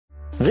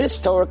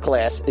This Torah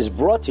class is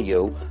brought to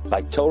you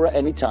by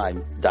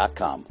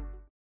TorahAnytime.com.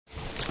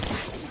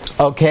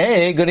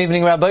 Okay, good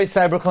evening, Rabbi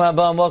Yisai, Bruchim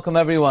Haba, and welcome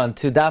everyone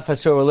to Daf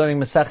Hashur. We're learning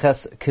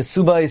Maseches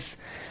Kesubos,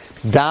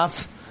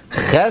 Daf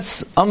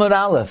Ches Amud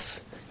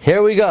Aleph.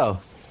 Here we go.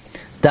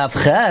 Daf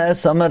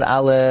Ches Amud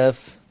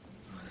Aleph.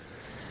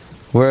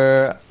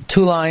 We're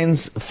 2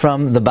 lines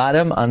from the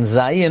bottom on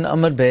Zayin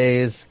Amud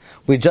Beis.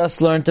 We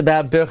just learned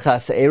about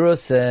Birchas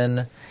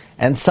Erusin,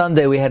 and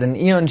Sunday we had an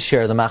Eon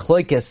Shir, the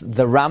Machloikis,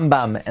 the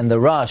Rambam and the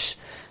Rosh.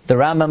 The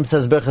Rambam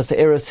says Birchas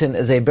Erusin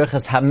is a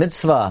Birchas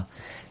HaMitzvah.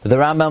 The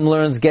Rambam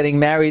learns getting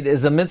married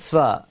is a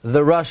mitzvah.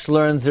 The Rosh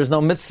learns there's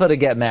no mitzvah to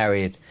get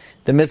married.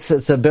 The mitzvah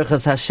is a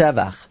Birchas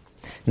HaShevach.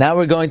 Now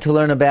we're going to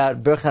learn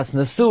about Birchas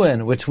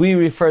Nesuin, which we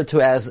refer to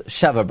as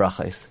Sheva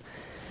Brachos.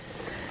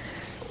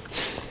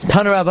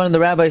 Tana Rabban, the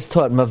rabbis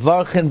taught,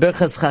 Mavarchin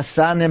Birchas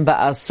Chasanim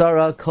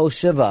Ba'asara Kol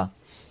Shiva.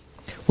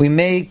 We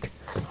make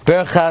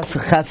Birchas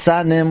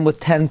Chasanim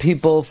with 10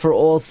 people for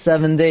all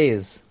 7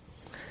 days.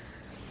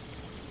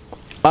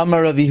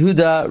 Amar Rabbi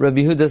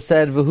Yehuda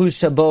said, V'hu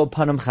shabo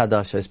panam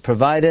chadashos,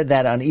 provided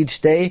that on each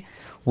day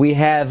we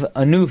have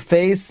a new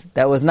face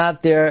that was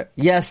not there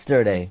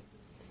yesterday.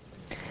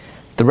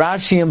 The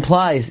Rashi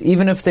implies,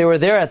 even if they were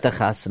there at the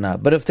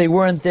chasana, but if they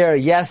weren't there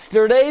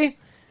yesterday,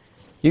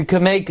 you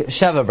can make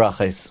Sheva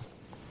Brachos.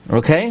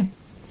 Okay?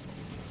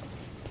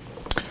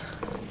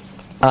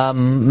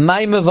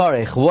 Mai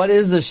Mevarech, what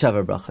is the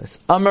Sheva Brachos?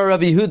 Amar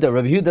Rabbi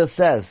Yehuda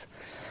says,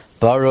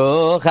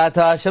 Baruch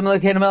Ata Hashem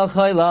Elokeinu melech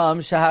haolam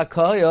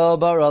shehakoyo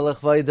bara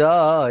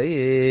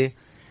lechvaydai.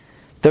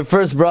 The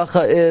first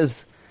bracha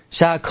is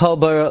Shehakol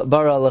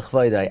bara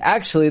lechvaydai.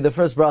 Actually, the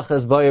first bracha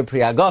is Boyer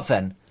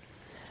Priyagofen.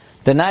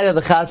 The night of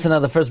the Chasana,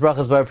 the first bracha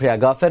is Boyer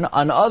Priyagofen.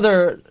 On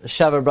other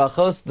Sheva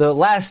Brachos, the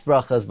last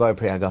bracha is Boyer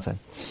Priyagofen.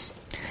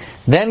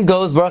 Then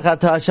goes Baruch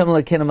Ata Hashem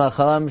Elokeinu melech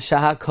haolam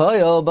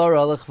shehakoyo bara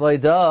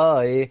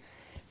lechvaydai.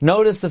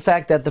 Notice the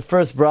fact that the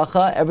first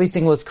bracha,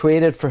 everything was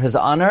created for His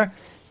honor,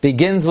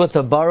 begins with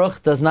a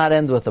Baruch, does not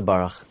end with a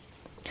Baruch.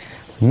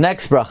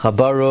 Next bracha,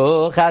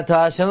 Baruch Ata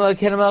Hashem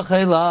Elokeinu melech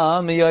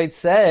haolam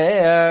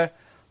yoytzer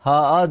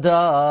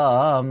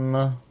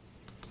ha'adam.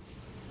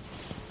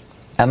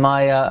 Am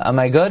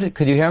I good?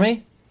 Could you hear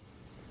me?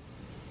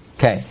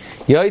 Okay.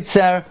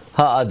 Yoytzer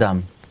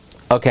ha'adam.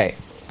 Okay.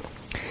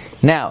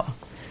 Now,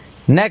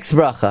 next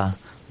bracha,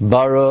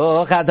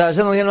 Baruch Ata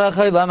Hashem Elokeinu melech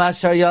haolam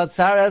asher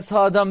yatzar es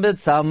ha'adam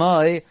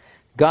b'tzalmoi.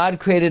 God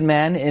created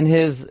man in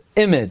His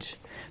image.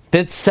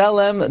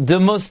 B'tselem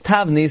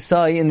demustavni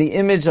sai, in the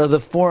image of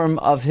the form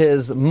of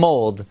His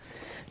mold.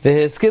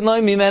 V'hiskin lo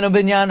mimenu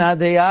binyan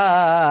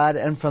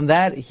adayad, and from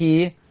that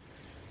He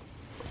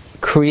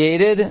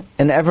created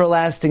an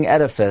everlasting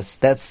edifice.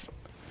 That's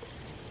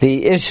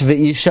the Ish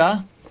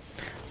v'Isha.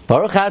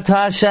 Baruch Ata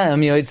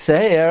Hashem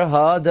Yoytzer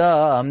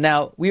Ha'adam.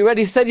 Now, we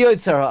already said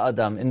Yoytzer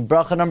Ha'adam in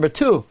bracha number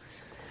 2.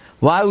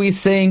 Why are we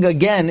saying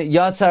again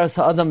Yotzar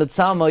Ha'adam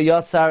B'tzalmo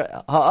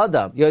Yotzar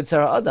Ha'adam,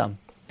 Yoytzer Ha'adam?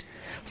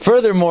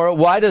 Furthermore,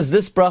 why does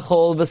this bracha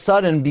all of a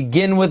sudden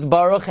begin with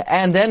Baruch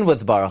and end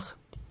with Baruch?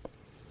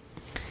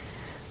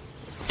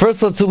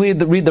 First, let's read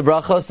the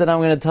brachos, then I'm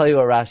going to tell you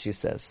what Rashi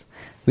says.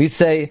 We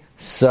say,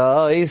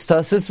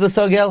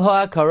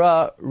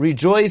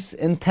 rejoice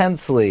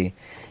intensely,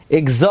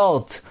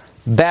 exult,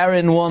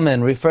 barren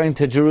woman, referring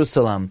to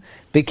Jerusalem.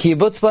 When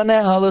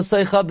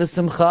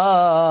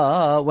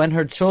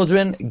her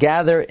children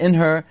gather in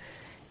her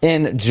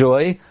in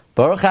joy.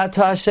 Baruch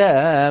Ata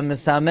Hashem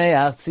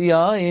Mesameach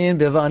Tzion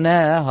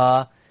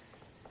B'vaneha.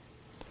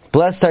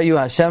 Blessed are you,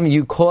 Hashem,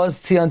 you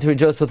caused Tzion to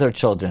rejoice with her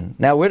children.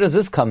 Now, where does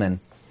this come in?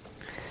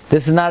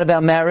 This is not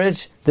about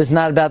marriage. This is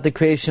not about the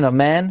creation of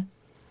man.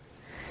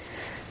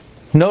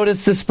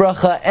 Notice this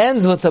bracha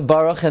ends with a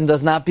Baruch and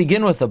does not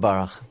begin with a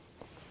Baruch.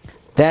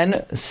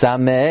 Then,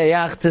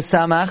 Sameach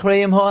T'samach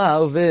Reim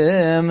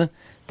Ho'avim.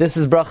 This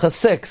is bracha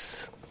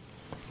 6.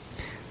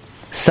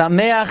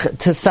 Sameach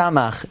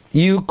T'samach.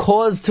 You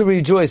cause to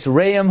rejoice.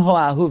 Reim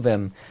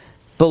Ho'ahuvim.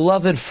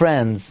 Beloved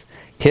friends.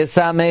 Like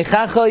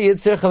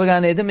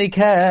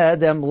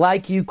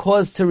you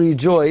cause to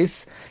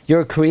rejoice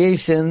your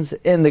creations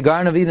in the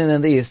Garden of Eden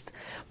in the east.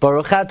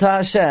 Baruch Ata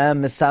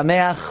Hashem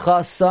Sameach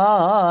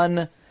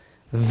Chasan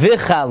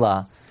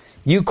V'chala.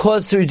 You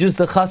cause to rejoice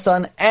the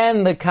Chasan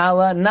and the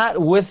Kala, not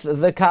with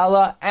the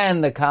Kala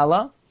and the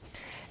Kala.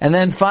 And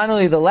then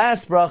finally the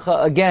last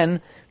bracha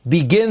again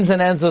begins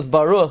and ends with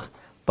Baruch.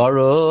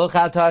 Baruch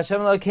Ata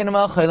Hashem Elokeinu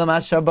melech haolam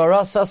asher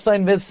bara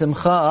sasayin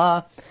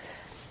v'simcha.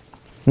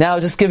 Now,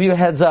 just give you a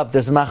heads up.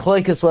 There's a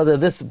machlokes whether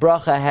this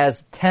bracha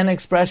has 10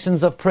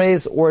 expressions of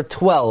praise or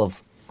 12,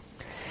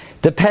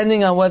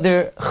 depending on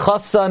whether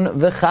chasan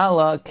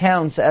v'chala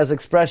counts as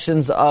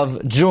expressions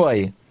of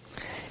joy.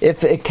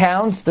 If it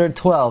counts, they're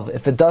 12.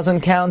 If it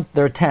doesn't count,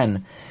 they're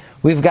 10.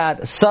 We've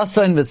got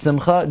sasayin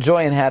v'simcha,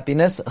 joy and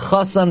happiness.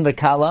 Chasan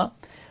v'kala,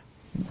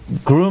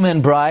 groom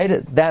and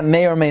bride. That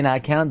may or may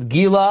not count.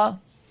 Gila,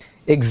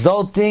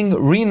 exulting.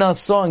 Rina,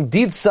 song.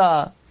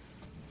 Ditsa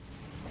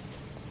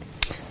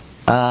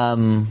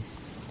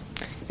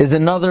is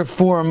another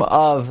form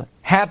of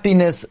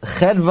happiness.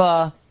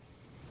 Chedva,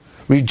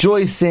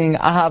 rejoicing,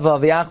 ahava,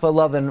 v'achva,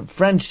 love, and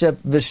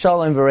friendship,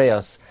 v'shalom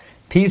v'reos,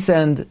 peace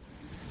and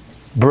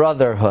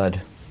brotherhood,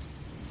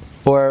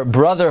 or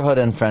brotherhood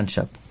and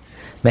friendship.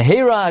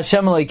 Mehira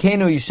Hashem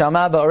Elokeinu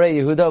yishama ba'orei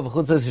Yehuda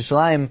v'chutzos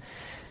Yerushalayim.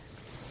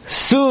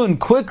 Soon,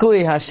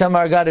 quickly, Hashem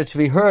our God, it should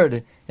be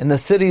heard in the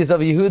cities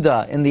of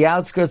Yehuda, in the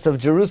outskirts of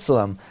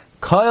Jerusalem.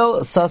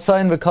 Kol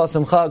sasayin v'kol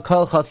simcha,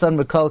 kol chasan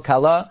v'kol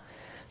kala.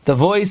 The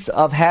voice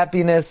of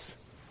happiness,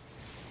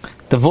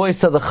 the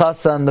voice of the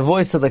chasan, the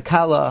voice of the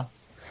kala.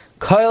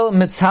 Kol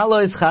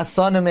mitzhalois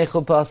chasanim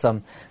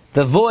echupasam.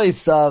 The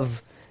voice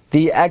of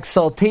the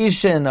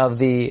exaltation of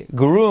the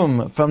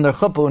groom from their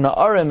chuppah,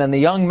 na'arim, and the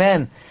young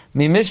men,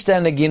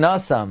 mimishta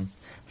neginasam,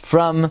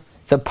 from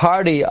the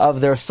party of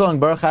their song,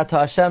 Baruch Atah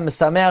Hashem,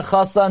 Misameach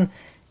Chasan,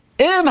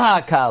 Im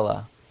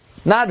HaKala.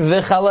 Not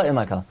Vichala, Im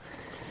HaKala.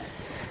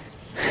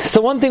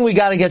 So one thing we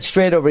got to get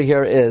straight over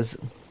here is,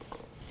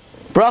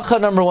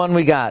 bracha number one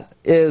we got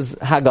is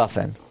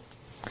Hagafen.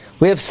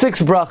 We have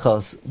 6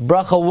 brachos.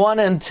 Bracha 1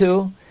 and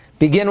 2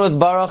 begin with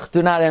Baruch,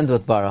 do not end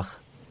with Baruch.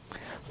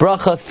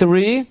 Bracha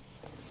 3,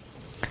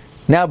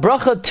 now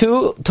bracha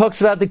 2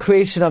 talks about the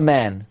creation of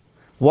man.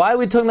 Why are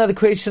we talking about the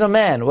creation of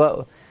man?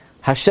 Well,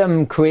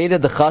 Hashem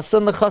created the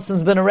Chassan. The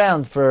Chassan's been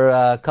around for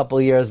a couple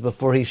of years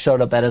before he showed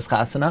up at his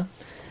Chasana.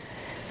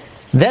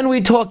 Then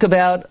we talk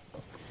about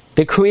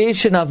the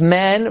creation of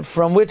man,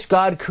 from which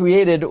God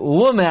created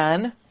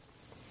woman,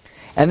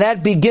 and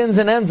that begins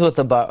and ends with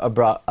a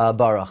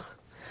Baruch.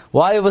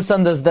 Why of a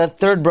sudden does that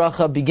third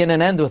bracha begin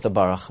and end with a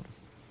Baruch?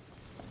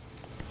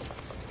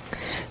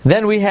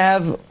 Then we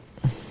have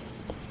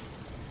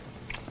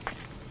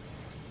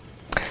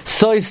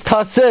Sois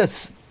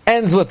Tasis,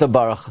 ends with a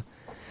Baruch.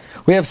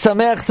 We have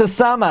Sameach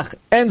Tesamach,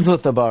 ends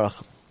with the Baruch.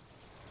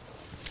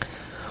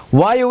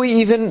 Why are we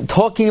even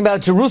talking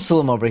about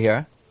Jerusalem over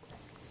here?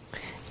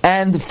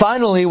 And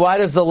finally, why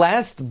does the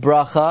last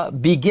bracha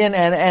begin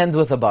and end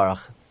with a Baruch?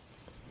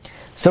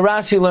 So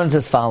Rashi learns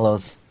as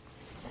follows.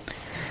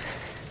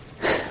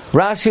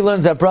 Rashi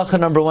learns that bracha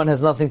number 1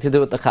 has nothing to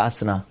do with the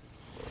chasana.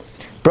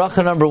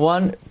 Bracha number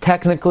 1,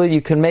 technically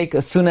you can make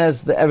as soon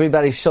as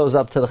everybody shows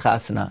up to the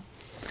chasana.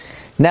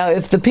 Now,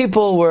 if the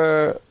people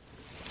were,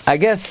 I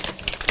guess,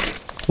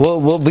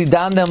 we'll be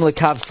down them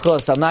l'kav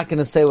schos. I'm not going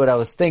to say what I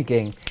was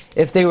thinking.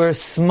 If they were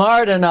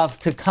smart enough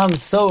to come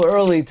so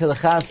early to the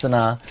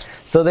chasana,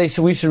 so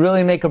we should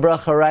really make a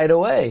bracha right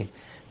away,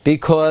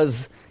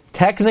 because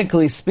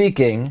technically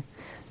speaking,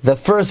 the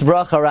first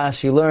bracha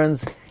Rashi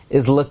learns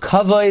is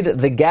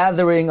l'kavoid, the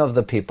gathering of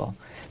the people.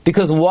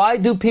 Because why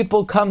do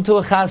people come to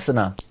a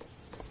chasana?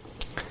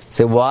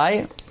 Say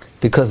why?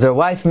 Because their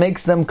wife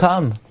makes them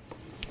come.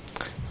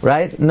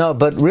 Right? No,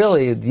 but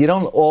really, you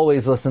don't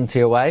always listen to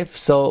your wife,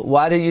 so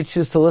why do you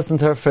choose to listen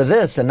to her for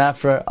this and not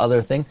for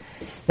other things?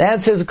 The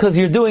answer is because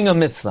you're doing a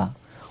mitzvah.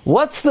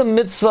 What's the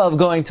mitzvah of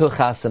going to a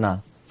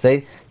chasana?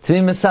 Say, to be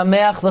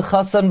mesameach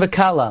l'chasan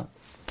v'kala.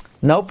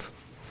 Nope.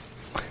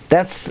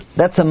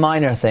 That's a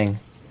minor thing.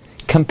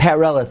 Compare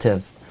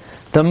relative.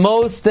 The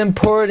most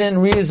important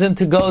reason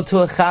to go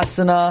to a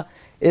chasana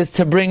is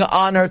to bring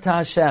honor to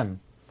Hashem.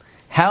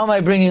 How am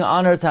I bringing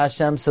honor to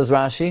Hashem, says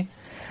Rashi?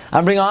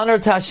 I'm bringing honor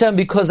to Hashem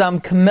because I'm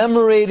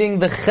commemorating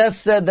the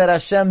chesed that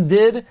Hashem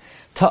did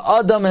to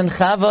Adam and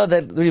Chava,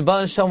 that the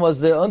Rebbeinu Shalom was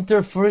the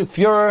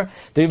Unterführer,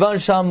 the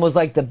Rebbeinu Shalom was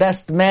like the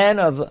best man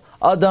of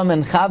Adam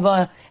and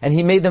Chava, and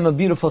he made them a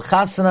beautiful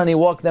chasana, and he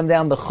walked them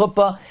down the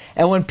chuppah.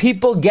 And when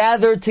people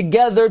gather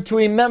together to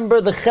remember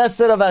the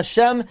chesed of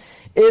Hashem,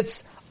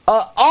 it's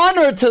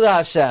honor to the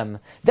Hashem.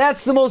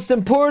 That's the most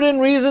important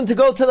reason to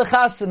go to the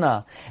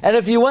chasana. And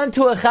if you went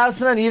to a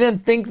chasana and you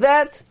didn't think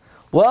that,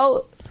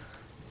 well,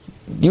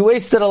 you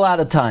wasted a lot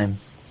of time.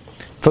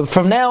 But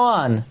from now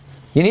on,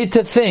 you need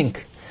to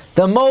think.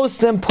 The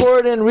most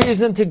important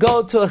reason to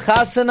go to a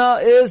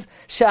chasana is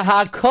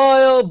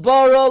shahakoil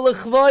bara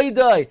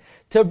l'chvoidai,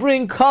 to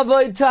bring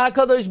kavod to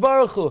HaKadosh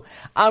Baruch Hu.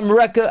 I'm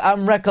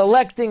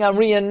recollecting, I'm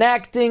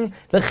reenacting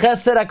the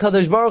chesed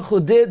HaKadosh Baruch Hu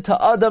did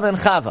to Adam and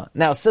Chava.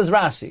 Now, says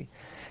Rashi,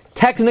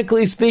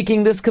 technically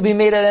speaking, this could be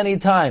made at any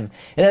time.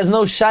 It has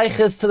no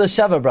shaykhis to the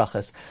Sheva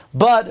Brachas.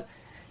 But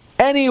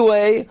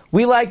anyway,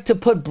 we like to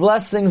put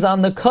blessings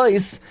on the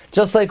kois,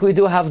 just like we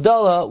do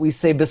Havdalah. We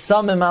say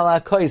besamim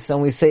ala kois,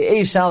 and we say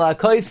eish ala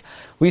kois.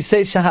 We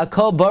say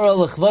shahakol bara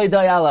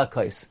l'chvoidai ala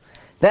kois.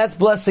 That's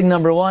blessing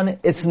number 1.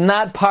 It's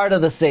not part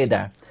of the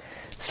Seder.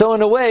 So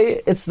in a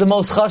way, it's the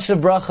most chashuv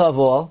bracha of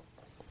all.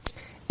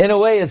 In a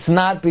way, it's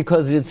not,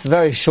 because it's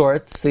very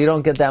short, so you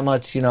don't get that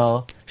much,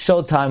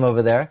 show time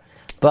over there.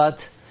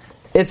 But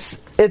it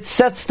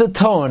sets the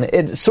tone.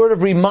 It sort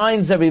of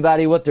reminds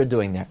everybody what they're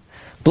doing there.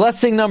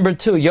 Blessing number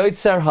 2,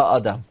 Yoitzer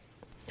Ha'adam.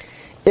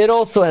 It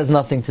also has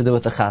nothing to do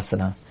with the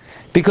chasana.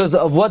 Because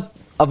of what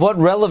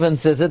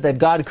relevance is it that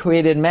God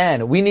created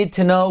man? We need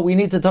to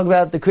talk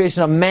about the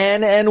creation of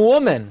man and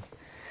woman.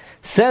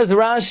 Says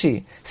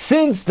Rashi,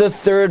 since the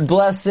third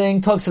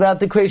blessing talks about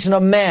the creation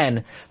of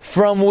man,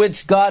 from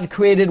which God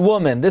created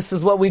woman, this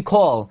is what we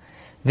call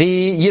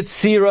the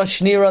Yitzira,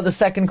 Shnira, the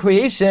second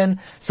creation.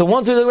 So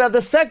once we talk about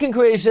the second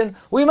creation,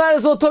 we might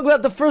as well talk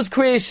about the first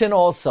creation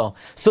also.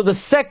 So the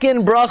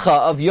second bracha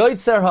of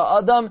Yoitzer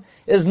Ha'adam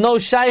is no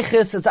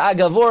shaychis, it's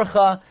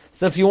agavorcha.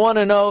 So if you want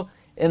to know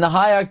in the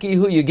hierarchy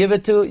who you give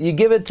it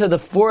to the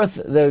fourth,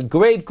 the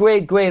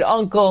great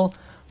uncle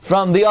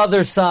from the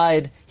other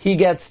side. He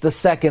gets the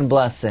second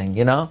blessing,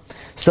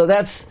 So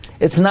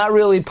it's not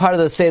really part of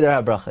the Seder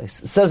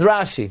HaBrachos. Says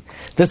Rashi,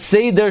 the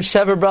Seder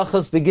Shever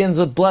Brachos begins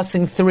with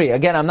blessing 3.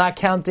 Again, I'm not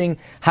counting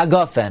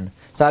Hagafen.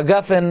 So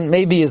Hagafen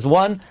maybe is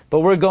 1, but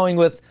we're going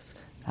with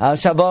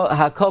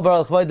HaKol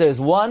Baruch Hu is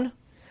 1.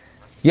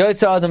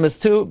 Yoitzer Adam is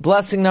 2.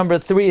 Blessing number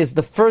 3 is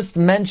the first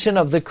mention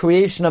of the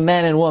creation of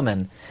man and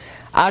woman.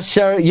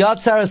 Asher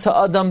Yatzaras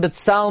Ha'adam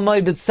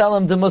B'Tsalmai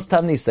B'Tselem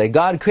Demustam Nisei.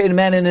 God created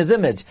man in His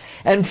image.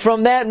 And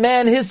from that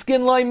man,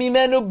 Hiskin Loi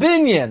Mimenu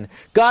Binyan.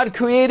 God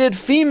created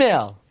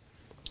female.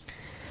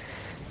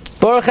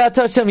 Baruch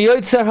Atah Hashem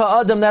Yotzer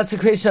Ha'adam, that's the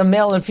creation of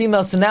male and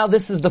female. So now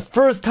this is the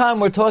first time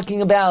we're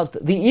talking about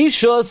the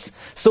Ishus.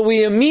 So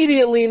we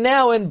immediately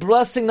now in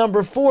blessing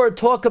number 4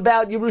 talk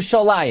about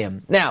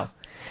Yerushalayim. Now,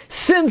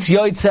 since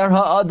Yotzer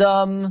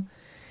Ha'adam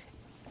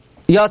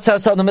Yatzar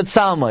Sadam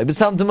Mitzalmai,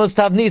 B'Tsalm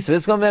Demustav Nisa,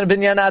 V'Skom Ben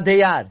Binyan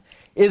Adeyad,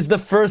 is the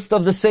first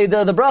of the Seder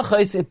of the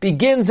Brachos. It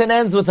begins and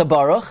ends with a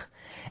Baruch.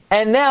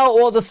 And now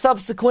all the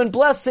subsequent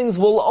blessings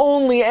will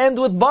only end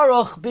with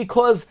Baruch,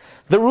 because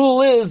the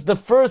rule is the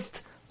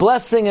first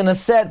blessing in a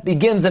set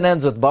begins and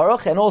ends with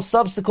Baruch, and all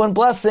subsequent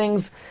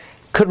blessings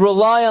could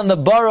rely on the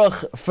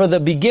Baruch for the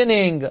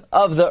beginning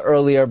of the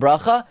earlier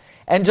bracha,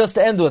 and just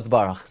end with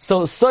Baruch.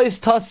 So Sois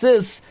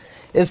Tasis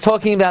is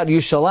talking about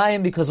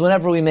Yerushalayim, because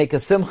whenever we make a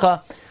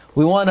Simcha,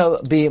 we want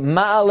to be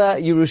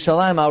Ma'ala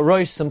Yerushalayim al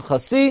Rosh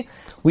Simchasi.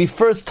 We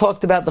first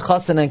talked about the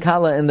Chassan and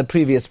Kala in the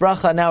previous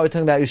bracha. Now we're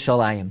talking about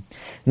Yerushalayim.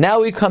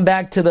 Now we come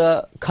back to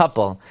the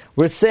couple.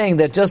 We're saying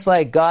that just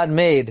like God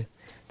made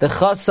the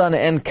Chassan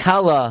and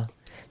Kala,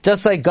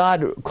 just like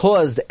God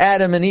caused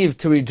Adam and Eve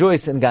to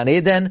rejoice in Gan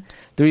Eden,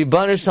 the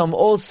Rebbeinu Shalom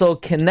also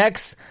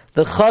connects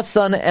the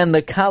Chassan and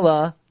the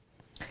Kala,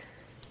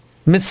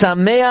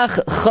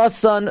 Misameach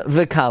Chassan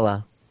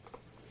v'Kala.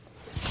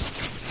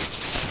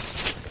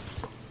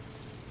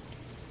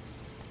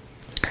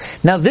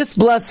 Now this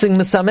blessing,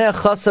 Misameach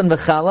Chassan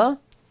v'Chala,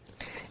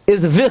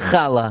 is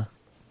v'Chala.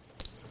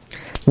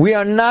 We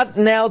are not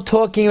now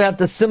talking about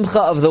the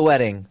simcha of the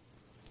wedding.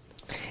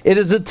 It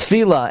is a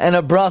tefillah and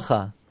a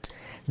bracha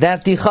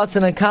that the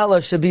Chassan and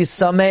Kala should be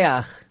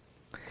sameach,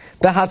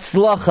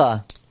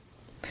 behatzlacha,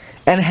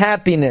 and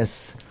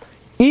happiness.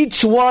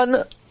 Each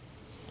one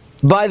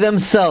by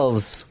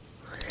themselves.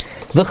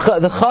 The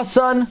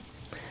Chassan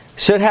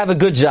should have a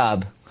good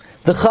job.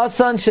 The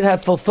Chassan should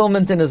have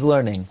fulfillment in his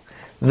learning.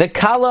 The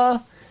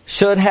Kala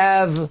should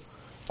have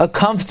a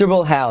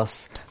comfortable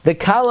house. The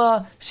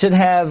Kala should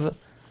have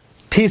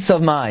peace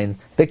of mind.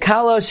 The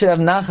Kala should have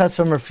nachas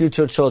from her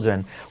future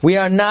children. We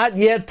are not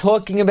yet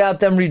talking about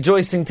them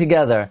rejoicing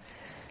together.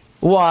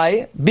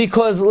 Why?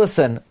 Because,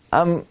 listen,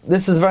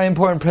 this is a very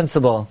important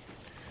principle.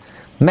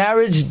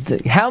 Marriage,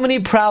 how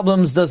many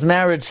problems does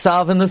marriage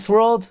solve in this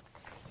world?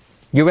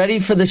 You ready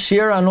for the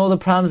shir on all the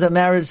problems that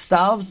marriage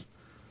solves?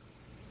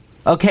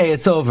 Okay,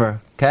 it's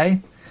over,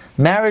 okay?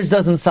 Marriage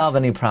doesn't solve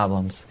any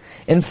problems.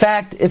 In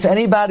fact, if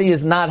anybody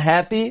is not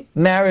happy,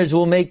 marriage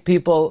will make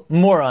people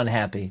more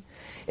unhappy.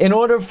 In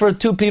order for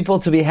two people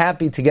to be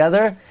happy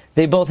together,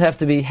 they both have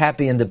to be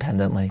happy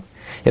independently.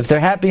 If they're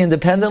happy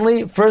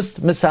independently,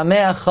 first,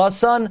 Misameach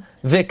Chassan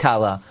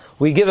v'Kala.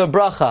 We give a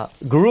bracha.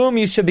 Groom,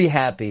 you should be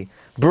happy.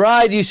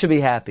 Bride, you should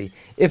be happy.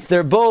 If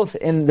they're both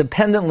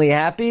independently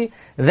happy,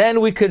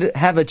 then we could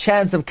have a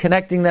chance of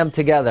connecting them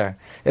together.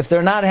 If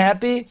they're not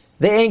happy,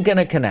 they ain't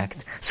gonna connect.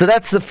 So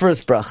that's the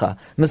first bracha.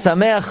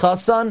 Misameach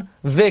Chassan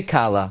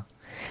v'Kala.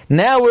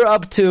 Now we're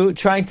up to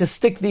trying to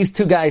stick these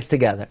two guys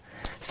together.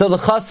 So the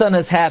Chassan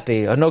is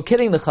happy, or no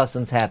kidding, the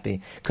Chassan's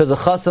happy, because the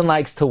Chassan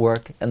likes to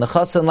work, and the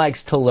Chassan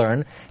likes to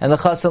learn, and the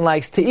Chassan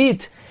likes to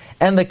eat,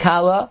 and the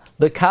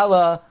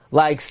Kala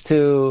likes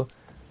to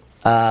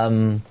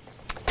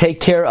take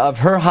care of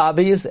her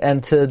hobbies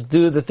and to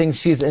do the things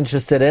she's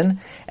interested in,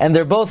 and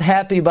they're both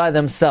happy by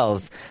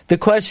themselves. The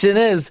question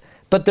is,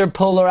 but they're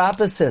polar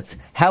opposites.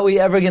 How are we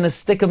ever going to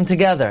stick them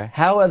together?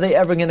 How are they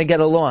ever going to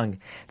get along?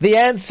 The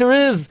answer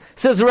is,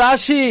 says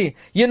Rashi,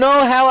 you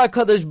know how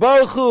HaKadosh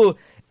Baruch Hu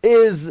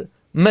is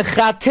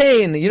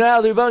mechatein. You know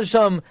how the Rebbeinu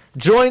Shalom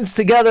joins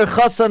together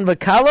Chassan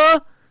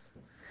v'Kala?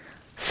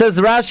 Says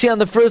Rashi on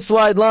the first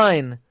wide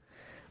line,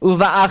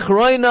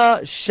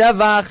 Uva'achroina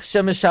shevach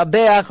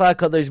shemeshabeach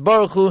LaKadosh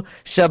Baruch Hu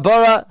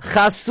shabara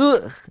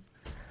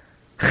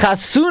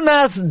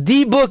chasunas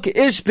dibuk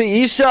ish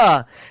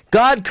be'isha.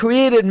 God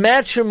created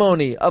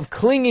matrimony of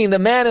clinging the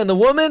man and the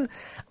woman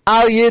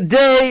al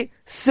yedei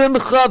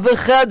simcha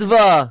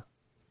v'chedva.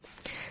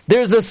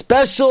 There's a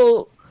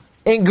special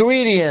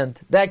ingredient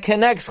that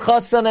connects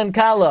Chassan and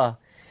Kala.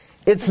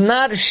 It's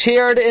not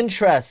shared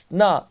interest.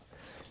 No.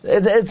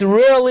 It's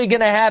rarely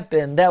going to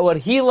happen that what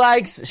he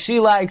likes,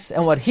 she likes,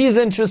 and what he's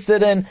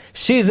interested in,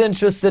 she's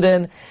interested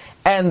in,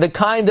 and the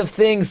kind of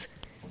things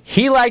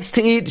he likes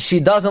to eat, she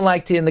doesn't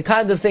like to eat, and the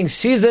kinds of things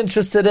she's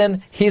interested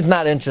in, he's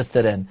not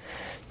interested in.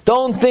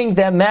 Don't think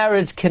that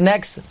marriage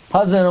connects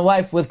husband and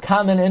wife with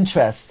common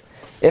interests.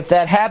 If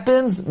that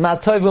happens, ma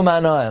toivu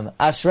manoim,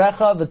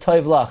 ashrecha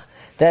v'toiv lach.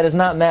 That is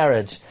not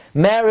marriage.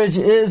 Marriage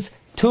is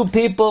two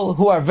people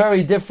who are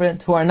very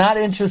different, who are not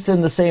interested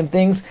in the same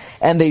things,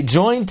 and they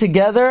join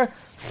together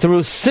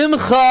through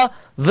simcha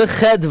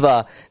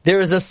v'chedva.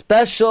 There is a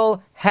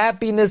special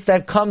happiness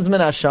that comes min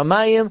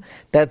hashamayim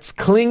that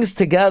clings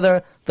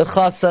together the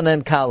chasan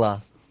and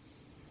kala.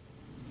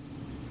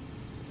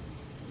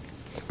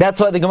 That's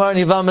why the Gemara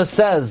in Yevamos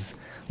says,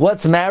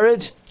 what's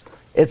marriage?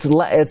 It's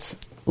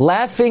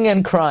laughing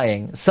and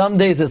crying. Some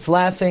days it's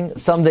laughing,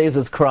 some days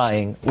it's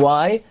crying.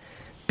 Why?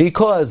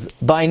 Because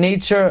by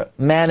nature,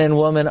 man and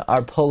woman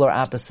are polar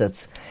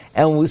opposites.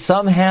 And we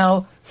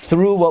somehow,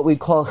 through what we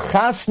call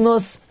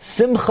chasnus,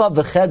 simcha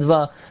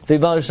v'chedva, the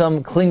Yibam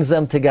Hashem clings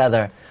them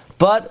together.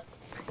 But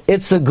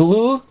it's a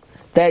glue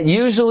that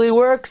usually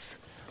works,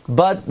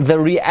 but the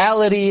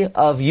reality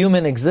of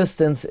human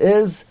existence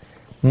is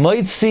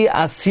moitzi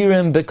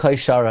asirim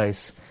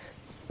b'kaisharais.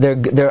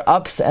 Their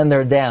ups and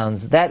their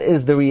downs. That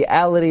is the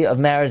reality of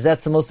marriage.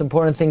 That's the most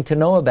important thing to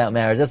know about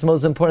marriage. That's the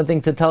most important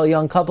thing to tell a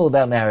young couple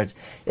about marriage.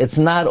 It's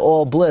not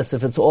all bliss.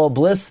 If it's all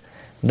bliss,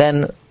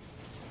 then,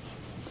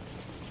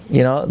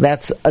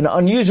 that's an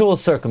unusual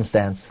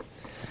circumstance.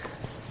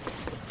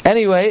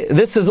 Anyway,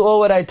 this is all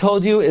what I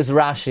told you is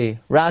Rashi.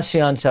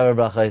 Rashi on Shavar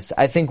Brachos.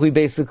 I think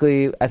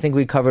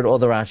we covered all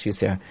the Rashis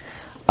here.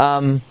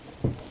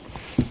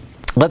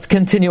 Let's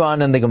continue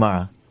on in the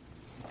Gemara.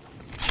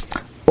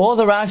 All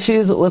the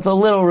Rashis with a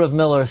little Rav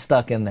Miller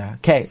stuck in there.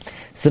 Okay,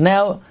 so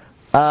now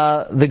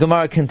the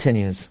Gemara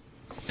continues.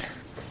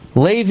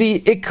 Levi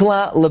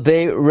ikla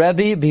lebei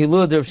Rebbe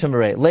b'hilud Rav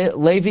Shimon.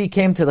 Levi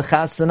came to the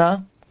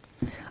chasana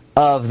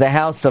of the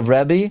house of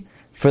Rebbe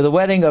for the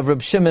wedding of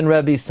Reb Shimon,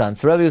 Rebbe's son.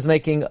 So Rebbe was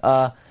making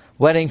a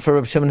wedding for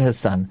Reb Shimon, his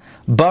son.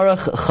 Baruch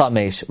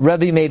Chamesh.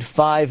 Rebbe made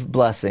 5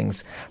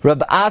 blessings.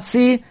 Rav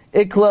Asi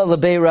ikla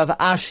lebei Rav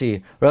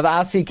Ashi. Rav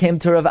Asi came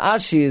to Rav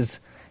Ashi's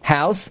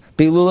house,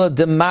 Bilula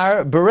de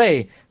Mar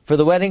Beret, for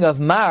the wedding of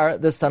Mar,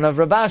 the son of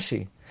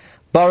Rabashi.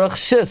 Baruch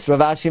Shis, Rav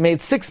Ashi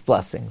made 6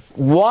 blessings.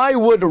 Why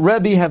would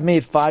Rebbe have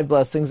made 5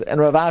 blessings and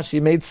Rav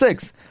Ashi made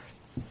 6?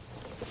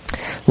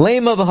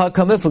 Lema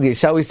v'hakamiflgi,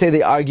 shall we say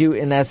they argue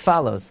in as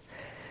follows.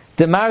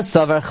 Demar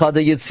savar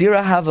chada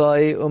yitzira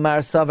havoi, umar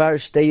savar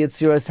shtei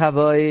yitziras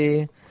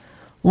havoi.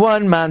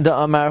 One man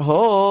da Amar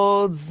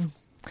holds,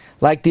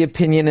 like the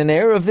opinion in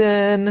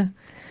Eruvin,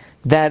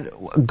 that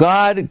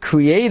God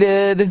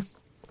created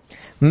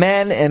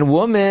man and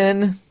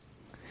woman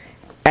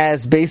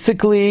as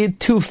basically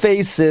 2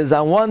 faces.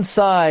 On one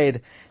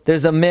side,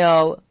 there's a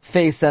male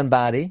face and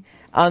body.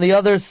 On the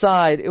other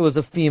side, it was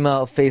a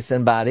female face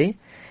and body.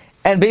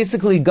 And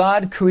basically,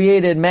 God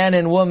created man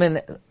and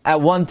woman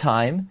at one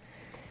time.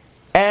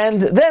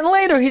 And then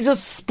later, He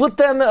just split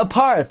them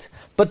apart.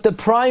 But the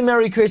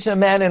primary creation of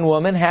man and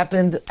woman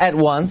happened at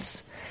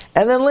once.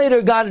 And then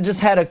later, God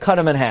just had to cut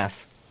them in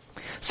half.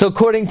 So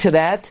according to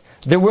that,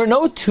 there were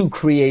no 2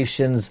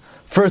 creations,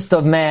 first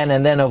of man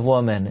and then of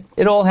woman.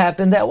 It all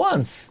happened at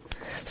once.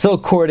 So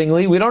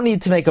accordingly, we don't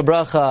need to make a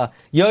bracha,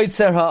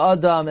 Yoitzer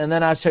ha'adam, and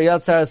then Asher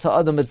Yatzar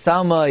ha'adam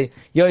etzalmai,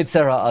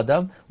 Yoitzer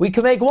ha'adam. We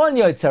can make one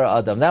Yoitzer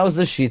ha'adam. That was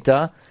the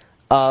shita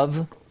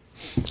of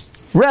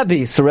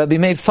Rebbe. So Rebbe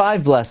made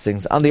 5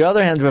 blessings. On the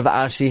other hand, Rav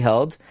Ashi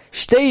held,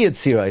 Shtei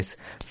Yitziros.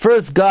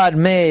 First God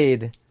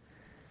made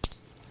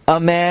a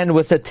man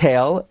with a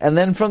tail, and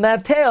then from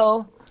that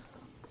tail,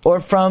 or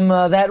from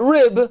that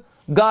rib,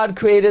 God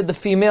created the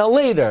female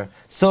later.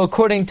 So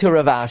according to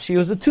Rav Ashi, it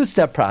was a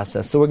 2-step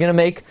process. So we're going to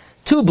make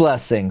 2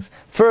 blessings.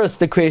 First,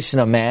 the creation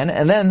of man,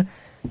 and then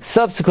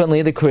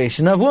subsequently the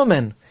creation of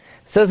woman.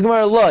 Says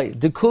Gemara, Loi,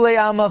 Dekulei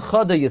Alma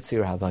Chada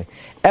Yitzir Havai.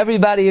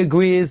 Everybody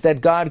agrees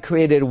that God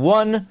created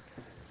one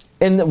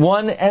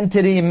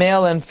entity,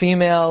 male and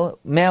female,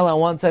 male on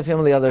one side, female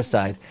on the other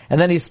side. And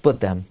then He split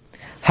them.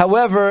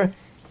 However,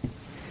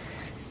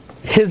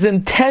 His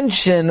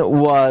intention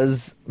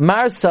was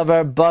Mar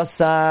Savar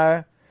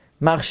Basar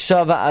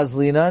Machshava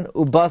Azlinan,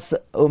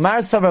 Umar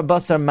Savar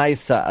Basar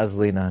Maisa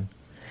Azlinan.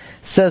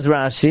 Says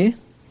Rashi,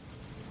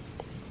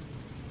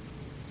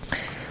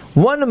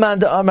 one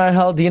Amanda Amar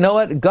held, you know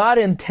what? God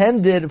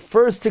intended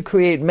first to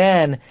create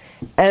man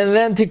and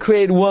then to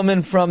create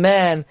woman from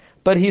man,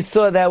 but He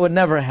saw that would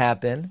never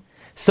happen.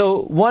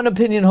 So one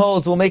opinion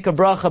holds we'll make a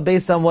bracha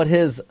based on what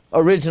His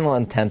original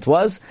intent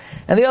was,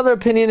 and the other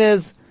opinion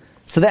is,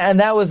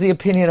 that was the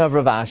opinion of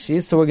Rav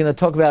Ashi. So we're going to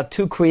talk about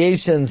 2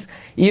 creations,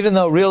 even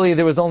though really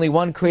there was only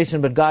 1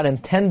 creation, but God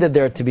intended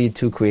there to be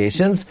 2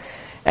 creations.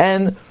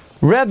 And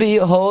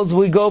Rebbe holds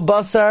we go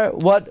basar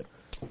what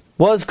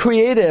was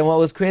created, and what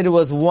was created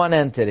was one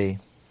entity.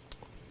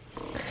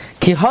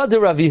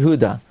 Kihad Rav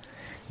Yehuda.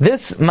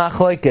 This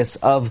machlekes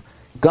of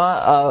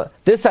God,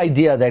 this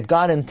idea that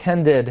God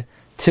intended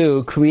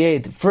to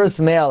create first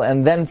male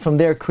and then from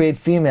there create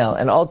female,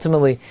 and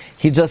ultimately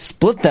He just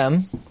split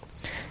them.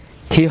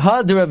 Ki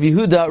had Rav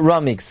Yehuda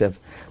Ramiksev.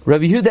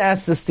 Rav Yehuda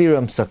asked the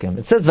Stiram Sukkim.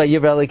 It says,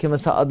 Vayivra Elikim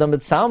es ha'adam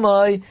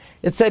b'tzalmai.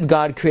 It said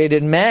God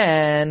created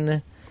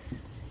man.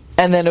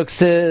 And then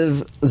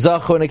Uksiv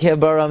Zachu and Akev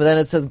Baram. And then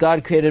it says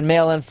God created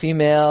male and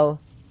female.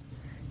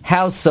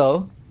 How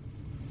so?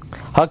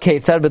 Okay,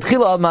 it said,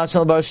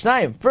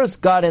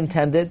 first God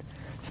intended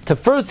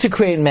to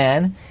create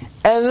man,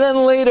 and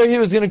then later he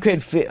was going to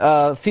create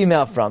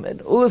female from it.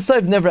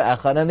 Ulasayv never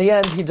echad. In the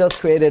end, he just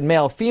created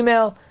male,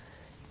 female,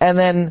 and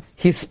then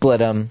he split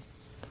them.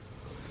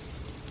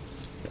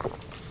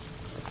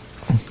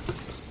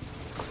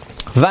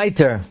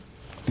 Weiter.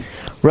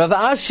 Rav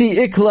Ashi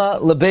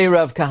ikla lebei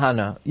Rav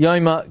Kahana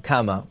yoima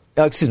kama.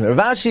 Rav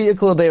Ashi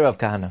ikla lebei Rav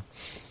Kahana.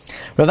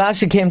 Rav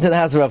Ashi came to the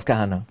house of Rav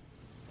Kahana.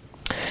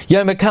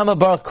 Yom Kama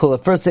Baruch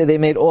Kula. First day they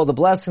made all the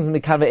blessings.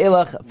 Mikava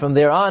Elach. From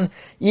there on,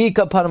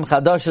 Yika Panam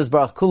Chadashas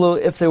Baruch Kulu.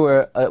 If there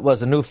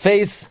was a new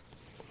face,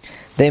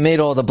 they made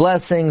all the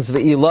blessings.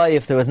 Ve'ilai.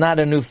 If there was not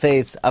a new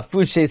face,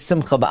 Afushe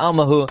Simcha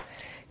Ba'almahu.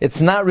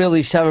 It's not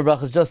really Shavuot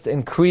Baruch. It's just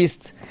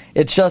increased.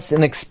 It's just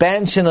an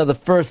expansion of the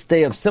first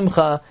day of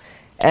Simcha.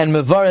 And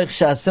Mevarich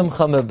Shah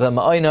Simcha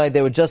B'ma'oinai.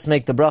 They would just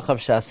make the bracha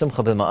of Shah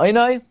Simcha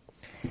B'ma'oinai.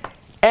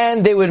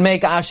 And they would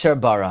make Asher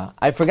Bara.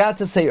 I forgot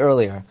to say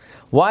earlier.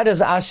 Why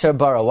does Asher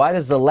Bara, why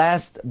does the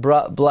last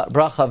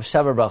bracha of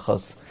Shavuot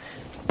Brachos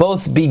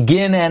both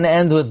begin and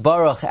end with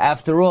Baruch?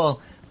 After all,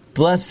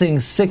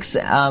 blessings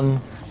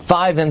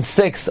 5 and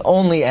 6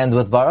 only end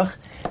with Baruch.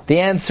 The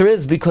answer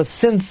is because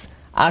since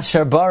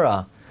Asher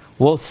Bara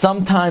will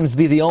sometimes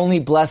be the only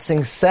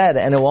blessing said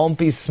and it won't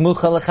be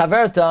Smucha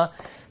Lechaverta,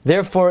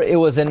 therefore it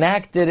was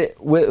enacted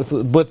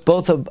with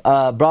both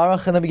a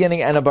Baruch in the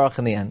beginning and a Baruch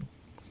in the end.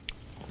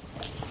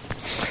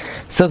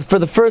 So for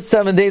the first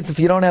 7 days, if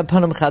you don't have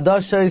Panim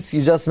Chadashos,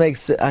 you just make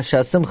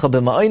Asher Simcha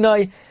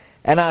B'ma'oinai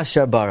and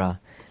Asher Bara.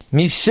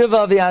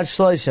 Mishiva v'yad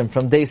shloshim,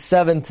 from day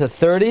 7 to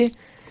 30,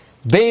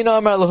 Bein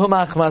Amar Lahum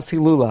Achmas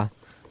Hilula.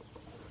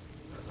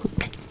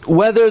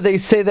 Whether they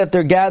say that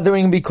they're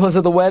gathering because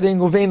of the wedding,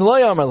 Uvein Lo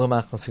Amar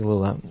Lahum Achmas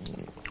Hilula.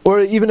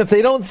 Or even if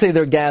they don't say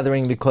they're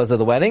gathering because of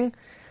the wedding,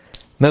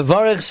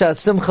 Mevarich Shah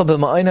Simcha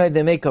B'ma'oinai,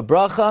 they make a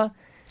bracha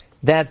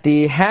that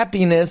the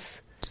happiness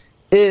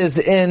is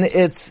in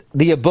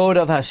the abode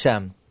of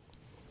Hashem.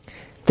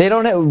 They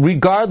don't have,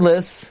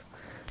 regardless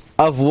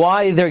of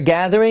why they're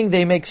gathering,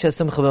 they make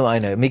Shesim Chabim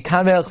Aina.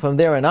 Mikavel from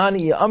there and on,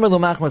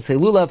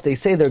 if they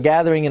say they're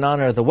gathering in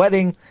honor of the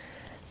wedding,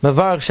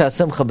 Mavarach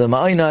Shesim Chabim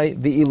Aina,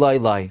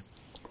 V'ilai Lai.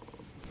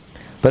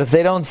 But if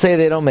they don't say,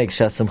 they don't make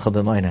Shesim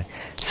Chabim Aina.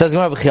 It says,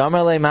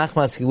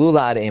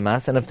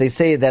 and if they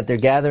say that they're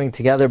gathering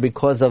together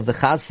because of the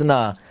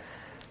Chasana,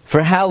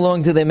 for how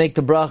long do they make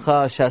the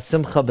bracha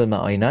Shesim Chabim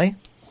Aina?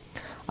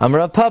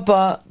 Amra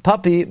Papa,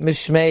 Papi,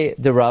 Mishmei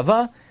de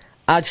Rava,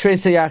 Ad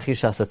Shresa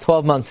Yachishasa,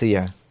 12 months a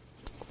year.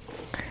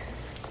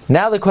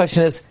 Now the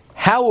question is,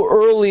 how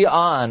early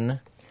on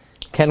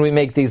can we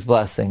make these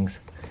blessings?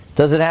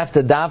 Does it have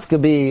to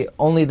dafka be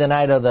only the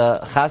night of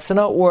the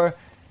chasana, or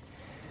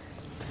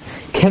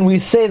can we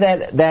say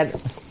that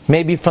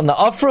maybe from the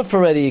Afraf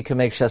already you can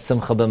make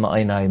Shasimcha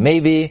b'ma'inai?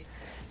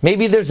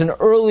 Maybe there's an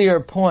earlier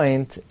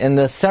point in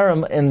the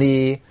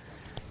ceremony,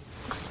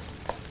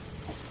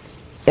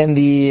 in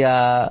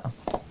the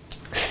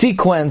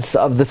sequence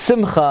of the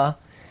simcha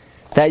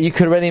that you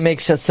could already make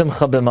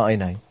Shasimcha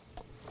b'ma'inai.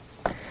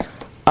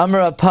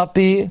 Amra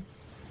Papi.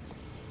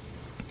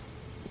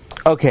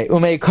 Okay,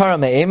 Umeikara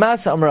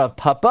me'emas, Amra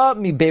Papa,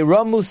 mi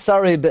beiramu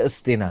sare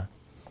be'estina.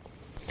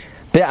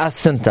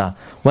 Be'asinta.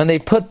 When they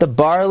put the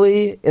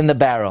barley in the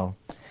barrel.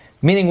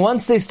 Meaning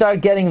once they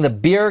start getting the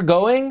beer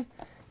going,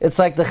 it's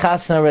like the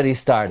chasana already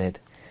started.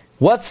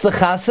 What's the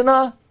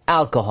chasana?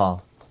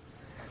 Alcohol.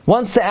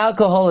 Once the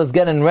alcohol is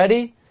getting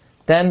ready,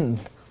 then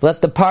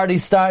let the party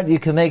start, you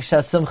can make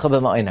Shasimcha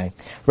b'ma'inai.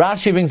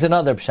 Rashi brings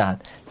another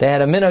pshat. They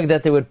had a minhag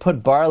that they would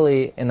put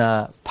barley in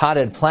a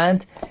potted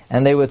plant,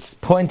 and they would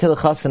point to the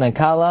chassan and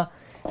kala,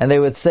 and they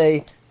would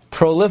say,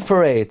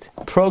 proliferate,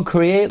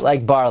 procreate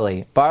like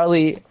barley.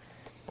 Barley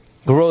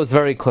grows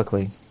very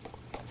quickly.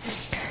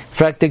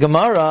 Frak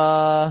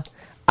Gemara,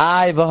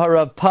 I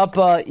v'harav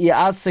Papa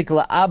i'asik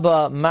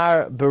la'aba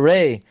mar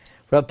berei.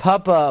 Rav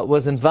Papa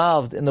was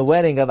involved in the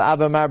wedding of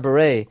Abba Mar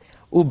Berei,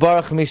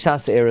 Ubarach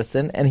Mishas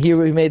Erisin, and he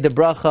made the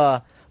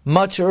bracha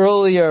much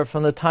earlier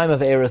from the time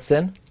of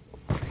Erisin,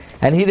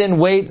 and he didn't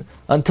wait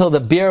until the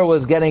beer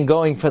was getting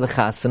going for the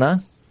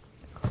chasana.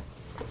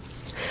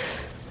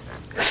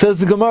 Says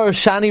the Gemara,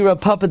 Shani Rav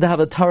Papa to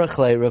have a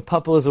tarachle. Rav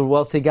Papa was a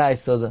wealthy guy,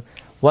 so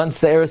once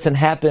the Erisin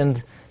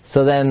happened,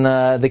 so then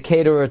the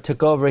caterer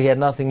took over, he had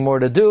nothing more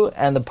to do,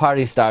 and the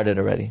party started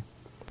already.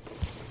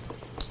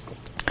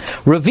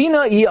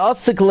 Ravina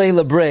i'asik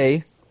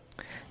le'lebrei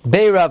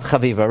Bei Rav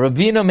Chaviva.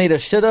 Ravina made a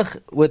shidduch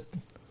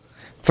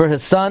for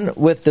his son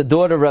with the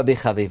daughter Rabbi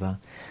Chaviva.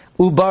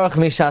 Ubarach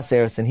Mishas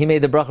Erisin. He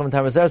made the bracha from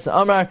time of Erisin.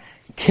 Amar,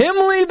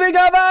 Kimli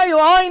begavayu.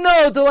 I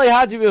know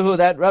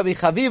that Rabbi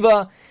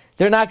Chaviva,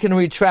 they're not going to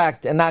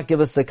retract and not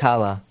give us the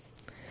kala.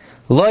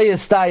 Lo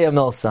yistaya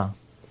milsa.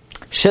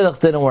 Shidduch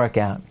didn't work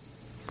out.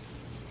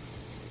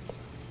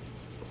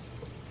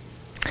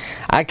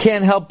 I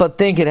can't help but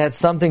think it had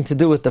something to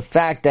do with the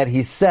fact that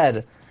he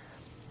said,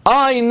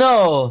 I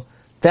know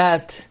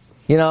that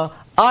they're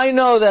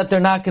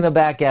not going to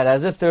back out,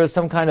 as if there was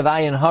some kind of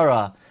ayin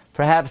hara,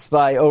 perhaps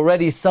by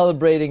already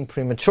celebrating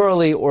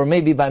prematurely, or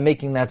maybe by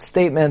making that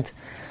statement.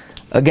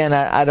 Again,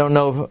 I don't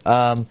know,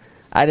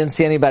 I didn't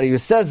see anybody who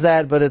says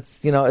that, but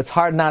it's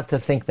hard not to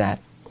think that.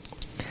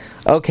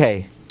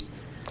 Okay.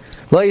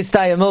 It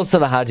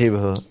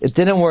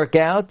didn't work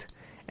out,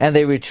 and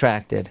they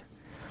retracted.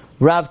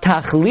 Rav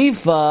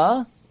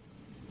Tachlifa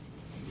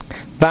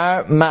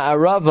bar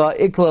Ma'arava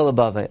ikla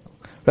leBavel.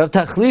 Rav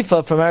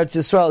Tachlifa from Eretz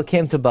Yisrael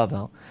came to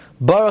Bavel.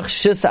 Baruch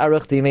Shis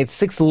Aruchti, he made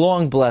 6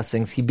 long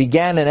blessings. He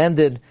began and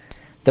ended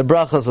the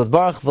brachos with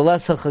Baruch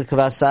V'lesach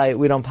Kvasai.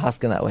 We don't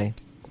paskin that way.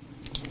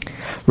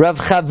 Rav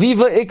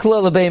Chaviva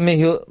ikla lebei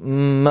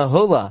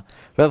Mahula.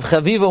 Rav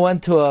Chaviva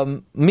went to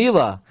a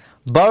Mila.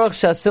 Baruch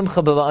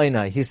Shasimcha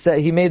b'ma'inai. He said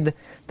he made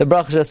the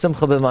Baruch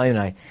Shasimcha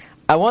b'ma'inai.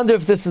 I wonder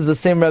if this is the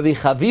same Rabbi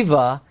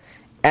Chaviva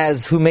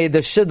as who made the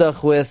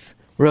shidduch with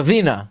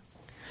Ravina.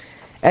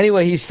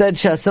 Anyway, he said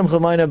Shasimcha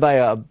b'ma'inai by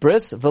a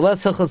bris.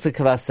 V'les hilchos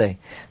kavasei.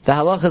 The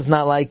halacha is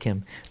not like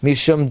him.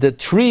 Mishum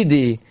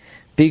detridi,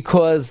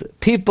 because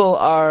people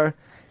are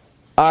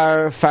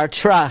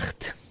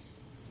fartracht,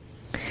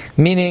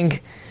 meaning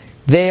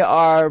they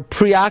are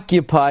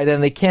preoccupied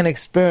and they can't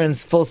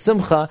experience full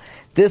simcha.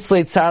 This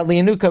late tsar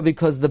liyanuka,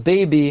 because the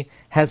baby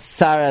has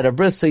tsar at a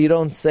bris, so you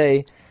don't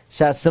say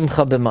shat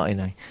simcha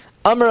b'ma'inai.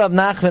 Amar Rav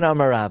Nachman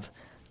Amar Rav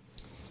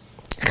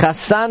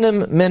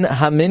chasanim min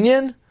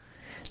haminyan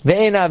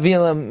ve'ein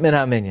avilam min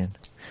haminyan.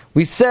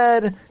 We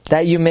said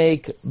that you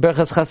make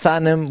berchas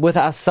chasanim with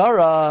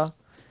asara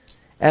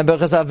and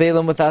berchas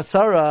avelim with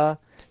asara.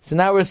 So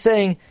now we're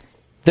saying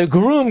the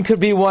groom could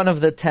be one of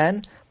the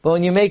 10, but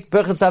when you make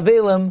berchas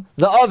avelim,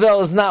 the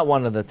avel is not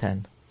one of the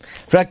 10.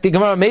 But we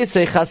learned in the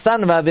Brayso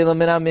chasan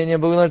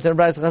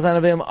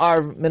avelim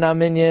are min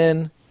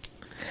haminyan.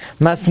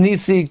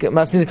 Masnisi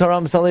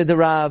karam salei de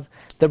Rav.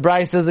 The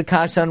Brayso says the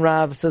kashan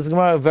Rav. Says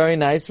Gemara, very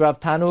nice. Rav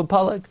Tanu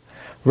Palak.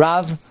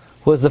 Rav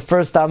was the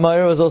first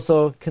Amayr, was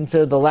also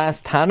considered the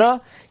last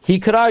Tana. He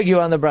could argue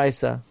on the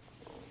Brayso.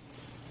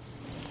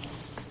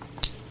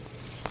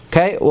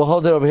 Okay, we'll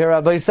hold it over here,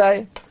 Rabbi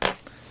Yisai.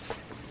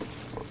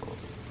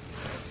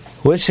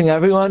 Wishing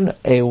everyone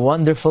a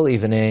wonderful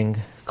evening.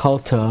 Kol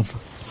Tov.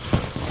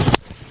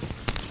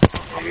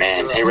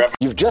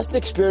 You've just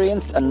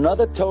experienced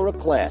another Torah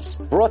class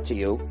brought to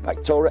you by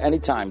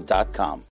TorahAnytime.com.